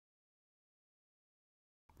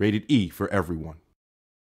Rated E for everyone.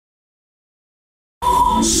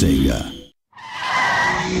 SEGA.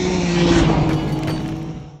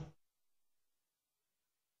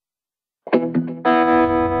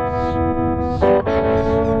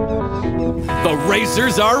 The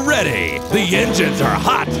racers are ready. The engines are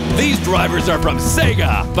hot. These drivers are from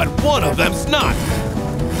SEGA, but one of them's not.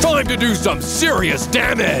 Time to do some serious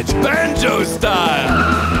damage, Banjo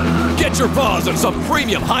style. Get your paws on some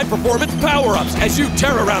premium high-performance power-ups as you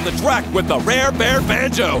tear around the track with the rare bear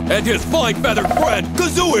Banjo and his flying feathered friend,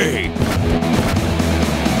 Kazooie.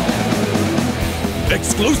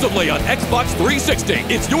 Exclusively on Xbox 360,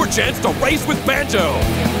 it's your chance to race with Banjo,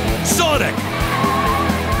 Sonic,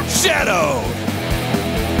 Shadow,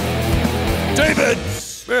 David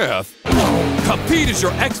Smith. Compete as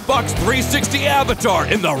your Xbox 360 avatar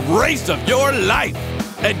in the race of your life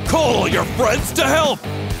and call all your friends to help.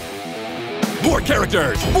 More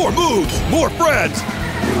characters, more moves, more friends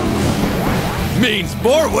means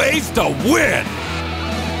more ways to win.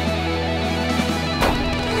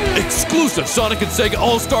 Exclusive Sonic and SEGA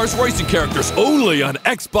All-Stars racing characters only on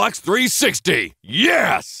Xbox 360.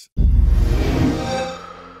 Yes!